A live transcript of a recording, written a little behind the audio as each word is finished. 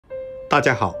大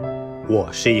家好，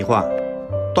我是一画。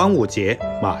端午节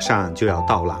马上就要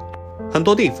到了，很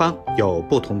多地方有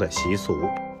不同的习俗，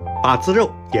把子肉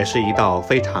也是一道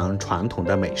非常传统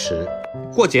的美食。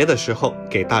过节的时候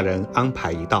给大人安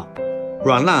排一道，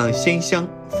软烂鲜香，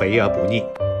肥而不腻，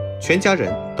全家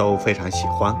人都非常喜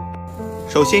欢。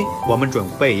首先我们准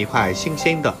备一块新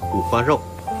鲜的五花肉，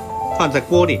放在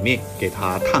锅里面给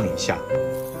它烫一下，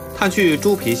烫去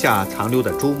猪皮下残留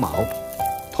的猪毛，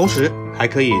同时还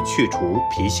可以去除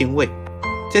皮腥味。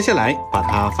接下来把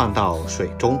它放到水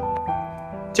中，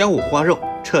将五花肉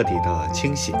彻底的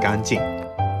清洗干净。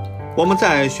我们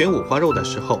在选五花肉的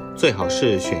时候，最好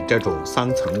是选这种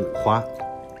3层五花，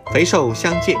肥瘦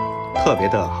相间，特别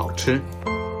的好吃。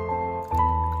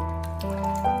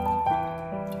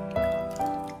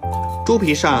猪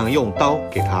皮上用刀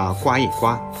给它刮一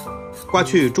刮，刮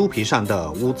去猪皮上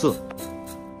的污渍。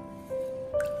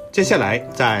接下来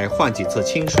再换几次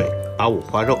清水，把五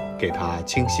花肉给它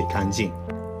清洗干净。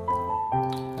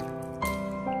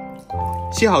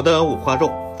洗好的五花肉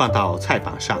放到菜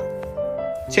板上，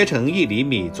切成1厘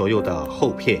米左右的厚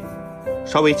片，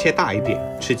稍微切大一点，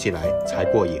吃起来才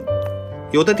过瘾。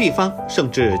有的地方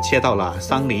甚至切到了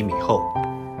3厘米厚。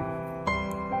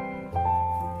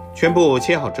全部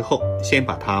切好之后，先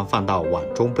把它放到碗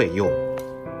中备用。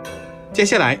接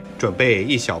下来准备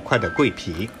1小块的桂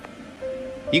皮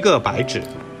，1个白芷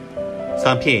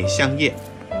，3片香叶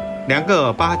，2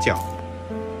个八角，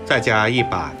再加1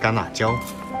把干辣椒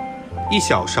，1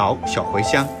小勺小茴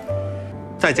香，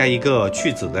再加1个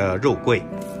去籽的肉桂，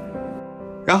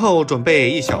然后准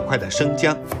备1小块的生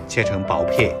姜，切成薄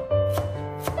片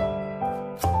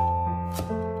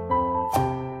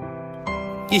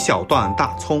，1小段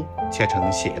大葱，切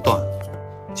成斜段，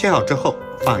切好之后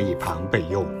放一旁备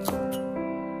用。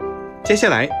接下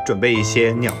来准备一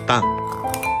些鸟蛋，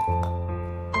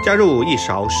加入1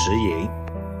勺食盐，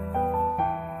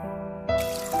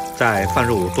再放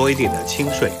入多一点的清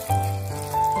水。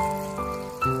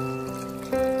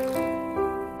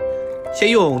先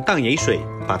用淡盐水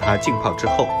把它浸泡之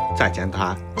后，再将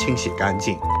它清洗干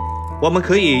净。我们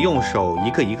可以用手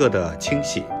一个一个的清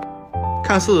洗。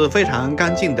看似非常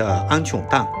干净的鹌鹑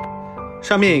蛋，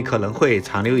上面可能会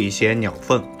残留一些鸟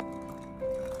粪。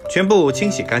全部清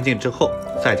洗干净之后，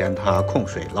再将它控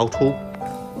水捞出。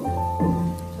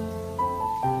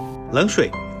冷水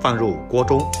放入锅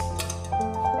中，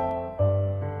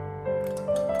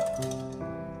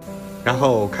然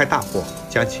后开大火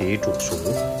将其煮熟。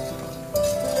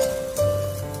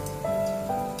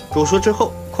煮熟之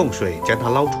后，控水将它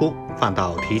捞出，放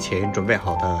到提前准备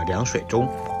好的凉水中。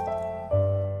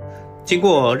经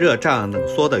过热胀冷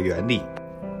缩的原理，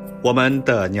我们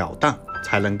的鸟蛋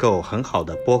才能够很好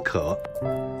的剥壳。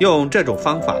用这种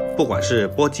方法，不管是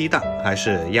剥鸡蛋还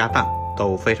是鸭蛋，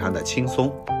都非常的轻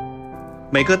松，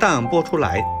每个蛋剥出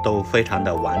来都非常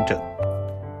的完整。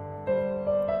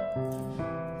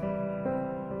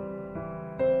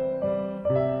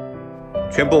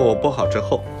全部剥好之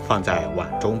后，放在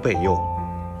碗中备用。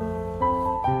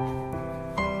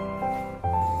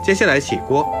接下来起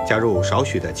锅，加入少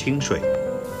许的清水，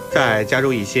再加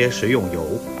入一些食用油，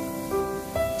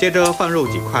接着放入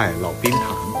几块老冰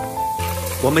糖。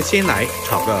我们先来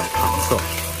炒个糖色，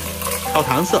炒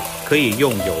糖色可以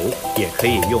用油，也可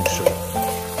以用水。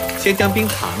先将冰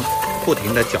糖不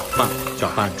停地搅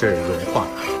拌至融化。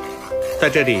在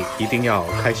这里一定要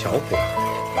开小火，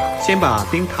先把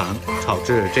冰糖炒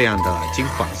至这样的金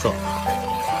黄色。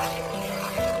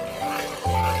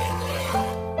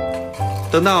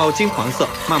等到金黄色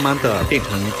慢慢的变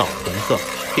成枣红色，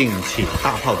并起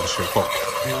大泡的时候，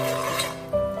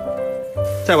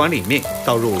再往里面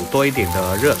倒入多一点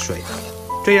的热水，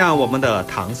这样我们的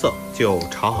糖色就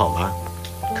炒好了，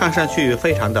看上去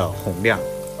非常的红亮。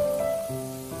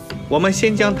我们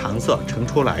先将糖色盛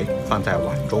出来，放在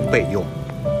碗中备用。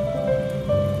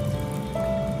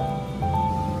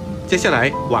接下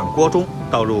来碗锅中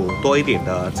倒入多一点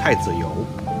的菜籽油，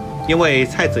因为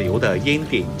菜籽油的烟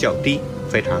点较低，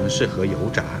非常适合油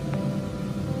炸。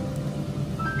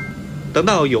等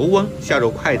到油温下入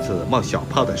筷子冒小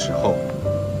泡的时候，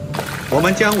我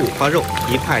们将五花肉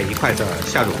一块一块的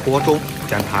下入锅中，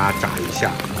将它炸一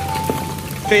下。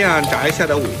这样炸一下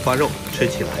的五花肉吃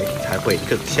起来才会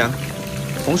更香，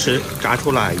同时炸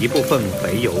出来一部分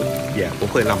肥油，也不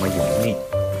会那么油腻。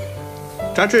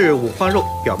炸至五花肉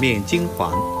表面金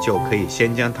黄，就可以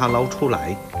先将它捞出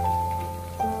来，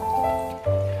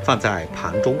放在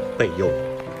盘中备用，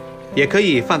也可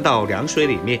以放到凉水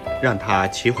里面让它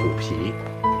起虎皮。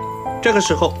这个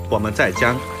时候我们再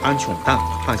将鹌鹑蛋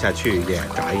放下去也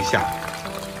炸一下。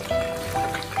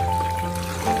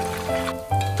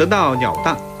等到鸟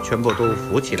蛋全部都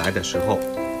浮起来的时候，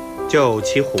就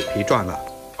起虎皮状了。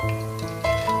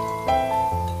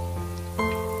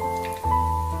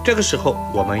这个时候，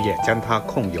我们也将它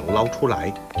控油捞出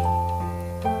来，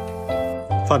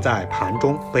放在盘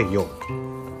中备用。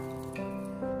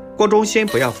锅中先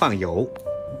不要放油，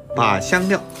把香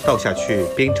料倒下去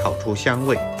煸炒出香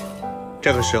味。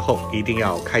这个时候一定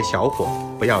要开小火，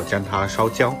不要将它烧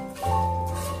焦。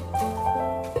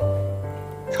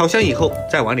炒香以后，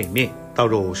再往里面倒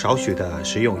入少许的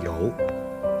食用油，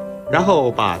然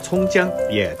后把葱姜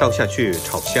也倒下去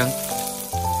炒香。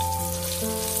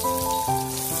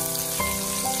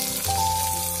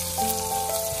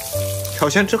炒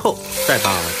香之后，再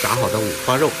把炸好的五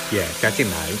花肉也加进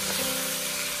来，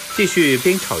继续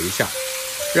煸炒一下，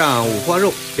让五花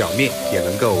肉表面也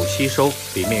能够吸收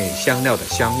里面香料的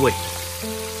香味。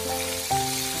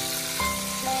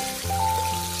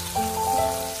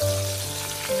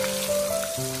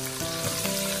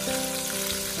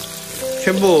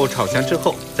全部炒香之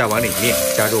后，再往里面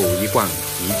加入一罐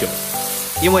啤酒，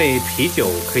因为啤酒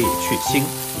可以去腥，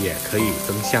也可以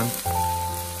增香。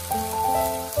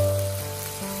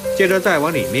接着再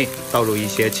往里面倒入一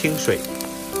些清水，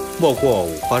没过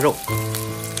五花肉，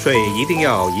水一定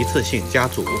要一次性加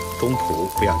足，中途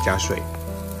不要加水。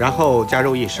然后加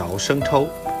入一勺生抽，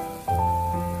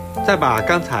再把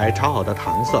刚才炒好的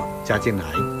糖色加进来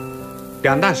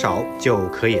，2大勺就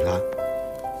可以了。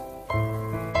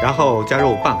然后加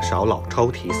入半勺老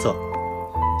抽提色，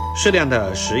适量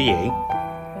的食盐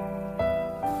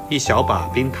，1小把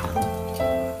冰糖，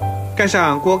盖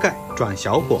上锅盖，转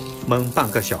小火焖半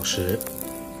个小时。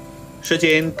时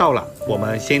间到了，我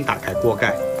们先打开锅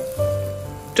盖。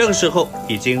这个时候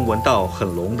已经闻到很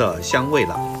浓的香味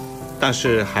了，但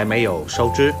是还没有收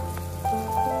汁。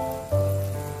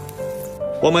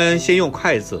我们先用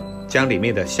筷子将里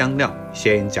面的香料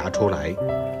先夹出来，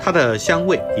它的香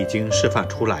味已经释放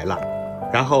出来了。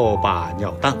然后把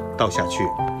鸟蛋倒下去，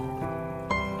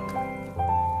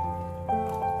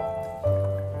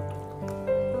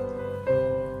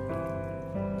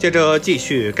接着继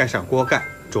续盖上锅盖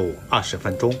煮20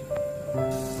分钟。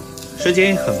时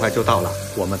间很快就到了，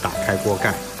我们打开锅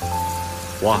盖，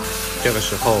哇，这个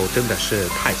时候真的是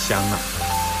太香了，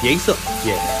颜色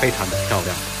也非常的漂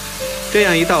亮。这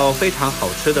样一道非常好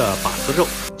吃的把子肉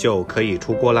就可以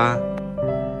出锅啦。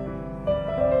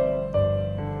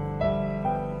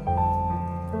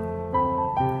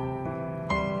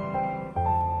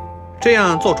这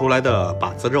样做出来的把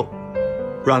子肉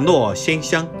软糯鲜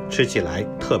香，吃起来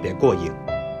特别过瘾。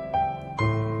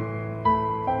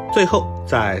最后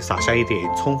再撒上一点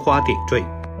葱花点缀，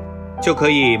就可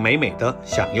以美美的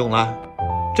享用啦。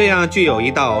这样具有一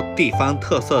道地方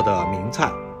特色的名菜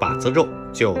把子肉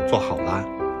就做好啦，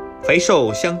肥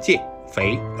瘦相间，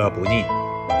肥而不腻，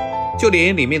就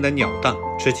连里面的鸟蛋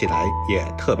吃起来也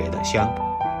特别的香。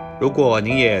如果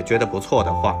您也觉得不错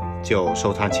的话，就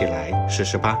收藏起来试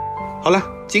试吧。好了，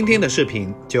今天的视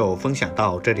频就分享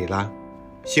到这里啦。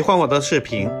喜欢我的视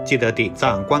频，记得点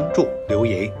赞、关注、留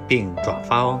言并转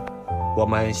发哦。我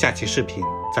们下期视频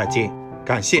再见，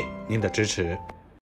感谢您的支持。